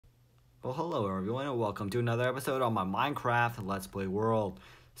Well, hello everyone, and welcome to another episode on my Minecraft Let's Play world.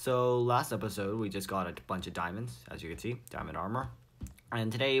 So, last episode we just got a bunch of diamonds, as you can see, diamond armor.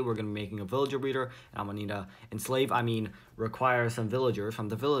 And today we're going to be making a villager breeder, and I'm going to need to require some villagers from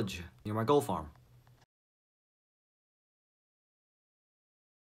the village near my gold farm.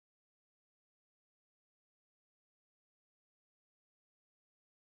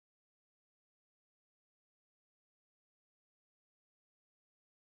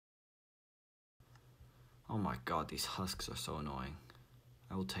 Oh my god, these husks are so annoying.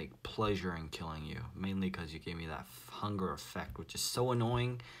 I will take pleasure in killing you, mainly because you gave me that hunger effect, which is so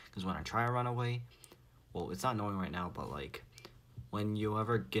annoying, because when I try to run away, well, it's not annoying right now, but like, when you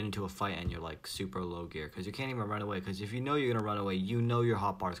ever get into a fight and you're like super low gear, because you can't even run away, because if you know you're going to run away, you know your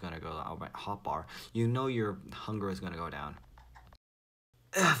hotbar is going to go down, you know your hunger is going to go down.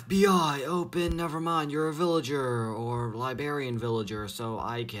 FBI, open, never mind, you're a villager, or Liberian villager, so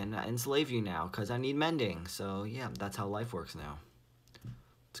I can enslave you now, because I need mending. So yeah, that's how life works now.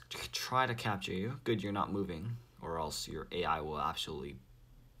 Try to capture you. Good, you're not moving, or else your AI will absolutely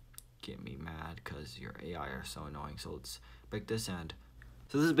get me mad, because your AI are so annoying. So let's break this end.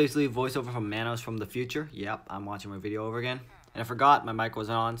 So this is basically a voiceover from MANOS from the future. Yep, I'm watching my video over again. And I forgot my mic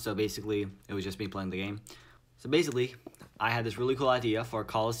wasn't on, so basically it was just me playing the game. So basically, I had this really cool idea for a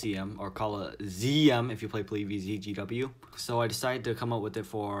Coliseum, or Coliseum if you play PlayVZGW. So I decided to come up with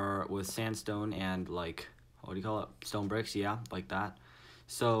it with sandstone and like, what do you call it? Stone bricks, yeah, like that.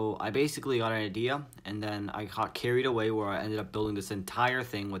 So I basically got an idea, and then I got carried away where I ended up building this entire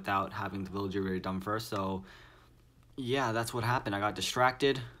thing without having the villager breeder done first. So yeah, that's what happened. I got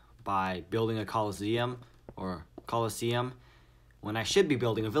distracted by building a Coliseum when I should be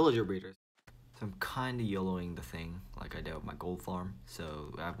building a villager breeder. So I'm kind of YOLOing the thing like I did with my gold farm.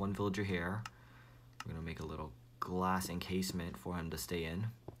 So I have one villager here. We're going to make a little glass encasement for him to stay in.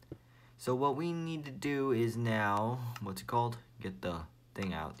 So what we need to do is now, what's it called? Get the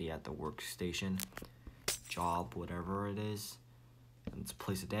thing out, the workstation, job, whatever it is. Let's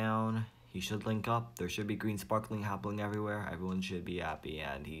place it down. He should link up. There should be green sparkling happening everywhere. Everyone should be happy,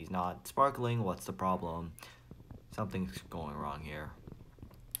 and he's not sparkling. What's the problem? Something's going wrong here.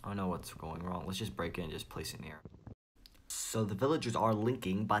 I don't know what's going wrong. Let's just break it and just place it here. So the villagers are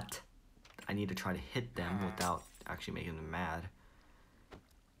linking, but I need to try to hit them without actually making them mad.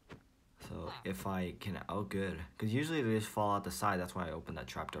 So if I can, oh good, because usually they just fall out the side. That's why I opened that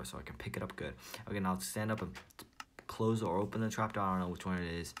trapdoor, so I can pick it up good. Okay, now stand up and close or open the trapdoor. I don't know which one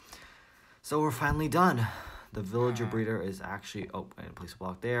it is. So we're finally done. The villager breeder is actually, oh, and place a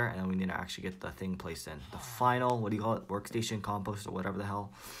block there, and then we need to actually get the thing placed in. The final, what do you call it, workstation, compost, or whatever the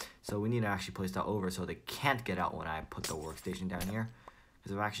hell. So we need to actually place that over so they can't get out when I put the workstation down here.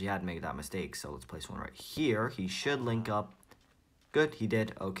 Because I've actually had to make that mistake. So let's place one right here. He should link up. Good, he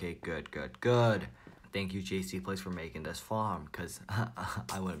did. Okay, good, good, good. Thank you, JC Playz, for making this farm, because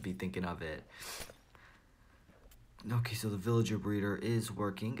I wouldn't be thinking of it. Okay, so the villager breeder is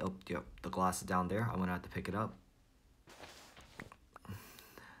working. Oh, yep, the glass is down there. I'm gonna have to pick it up.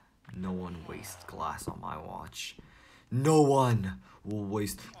 No one wastes glass on my watch. No one will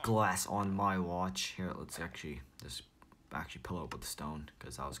waste glass on my watch. Here, let's actually just pillow up with the stone,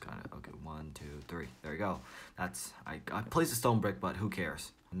 because I was kind of, okay, 1, 2, 3. There you go. That's, I placed a stone brick, but who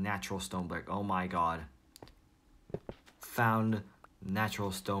cares? Natural stone brick. Oh my god. Found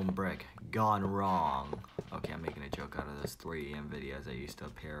natural stone brick. Gone wrong. Okay, I'm making a joke out of this 3 AM videos that used to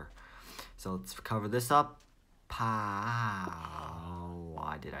appear. So let's cover this up. Pow.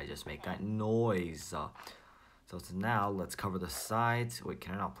 Why did I just make that noise? So now let's cover the sides. Wait,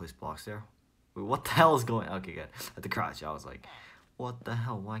 can I not place blocks there? Wait, what the hell is going on? Okay, good. At the crouch, I was like, what the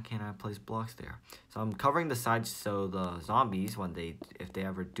hell? Why can't I place blocks there? So I'm covering the sides so the zombies, if they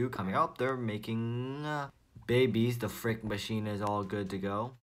ever do come out, they're making babies. The frick machine is all good to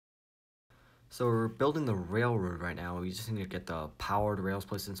go. So we're building the railroad right now. We just need to get the powered rails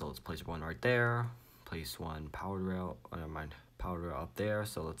placed in. So let's place one right there. Place one powered rail. Oh, never mind. Powered rail up there.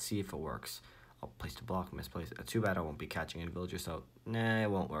 So let's see if it works. I'll place the block, misplace it. Too bad I won't be catching any villagers, so nah,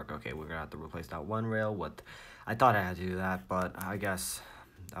 it won't work. Okay, we're gonna have to replace that one rail with. I thought I had to do that, but I guess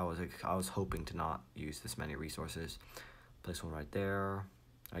I was hoping to not use this many resources. Place one right there.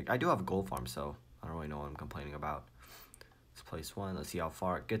 I do have a gold farm, so I don't really know what I'm complaining about. Let's place one. Let's see how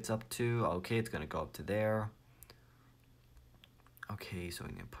far it gets up to. Okay, it's gonna go up to there. Okay, so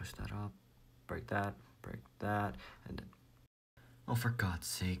we can push that up, break that, and. Oh, for God's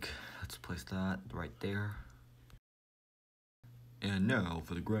sake, let's place that right there. And now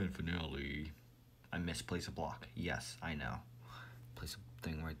for the grand finale. I misplaced a block. Yes, I know. Place a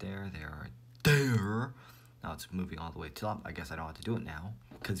thing right there, there. Now it's moving all the way to top. I guess I don't have to do it now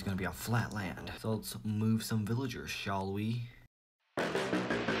because it's gonna be on flat land. So let's move some villagers, shall we?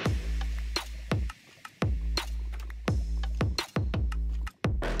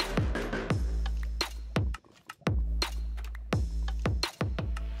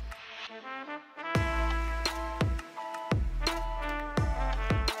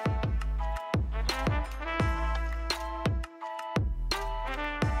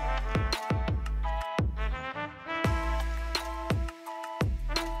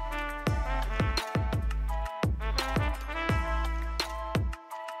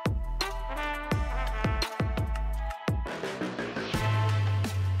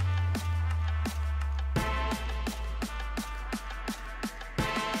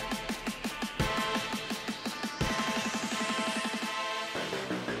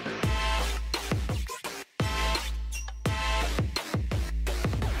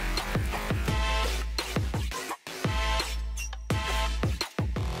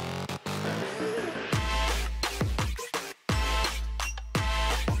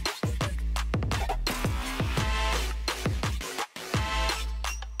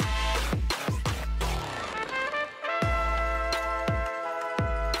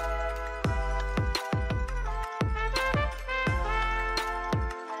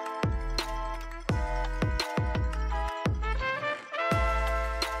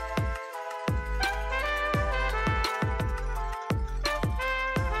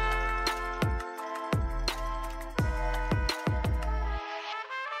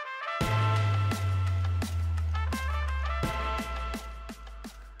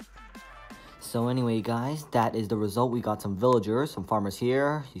 So anyway, guys, that is the result. We got some villagers, some farmers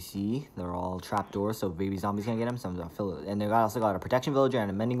here. You see, they're all trapdoors, so baby zombies can't get them. Some and they also got a protection villager and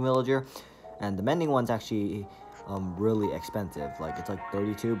a mending villager. And the mending one's actually really expensive. Like, it's like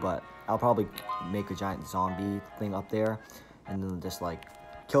 32, but I'll probably make a giant zombie thing up there and then just like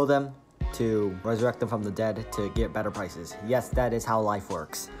kill them to resurrect them from the dead to get better prices. Yes, that is how life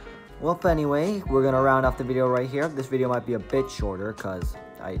works. Well, anyway, we're gonna round off the video right here. This video might be a bit shorter because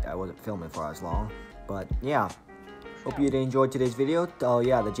I wasn't filming for as long. But yeah, hope you enjoyed today's video. Oh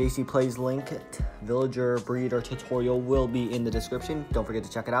yeah, the JC Playz link villager breeder tutorial will be in the description. Don't forget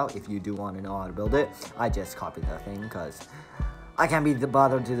to check it out if you do want to know how to build it. I just copied that thing because I can't be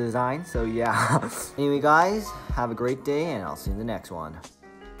bothered to design. So yeah. Anyway, guys, have a great day and I'll see you in the next one.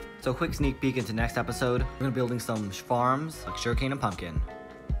 So quick sneak peek into next episode. We're gonna be building some farms like sugarcane and pumpkin.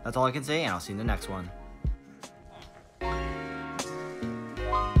 That's all I can say, and I'll see you in the next one.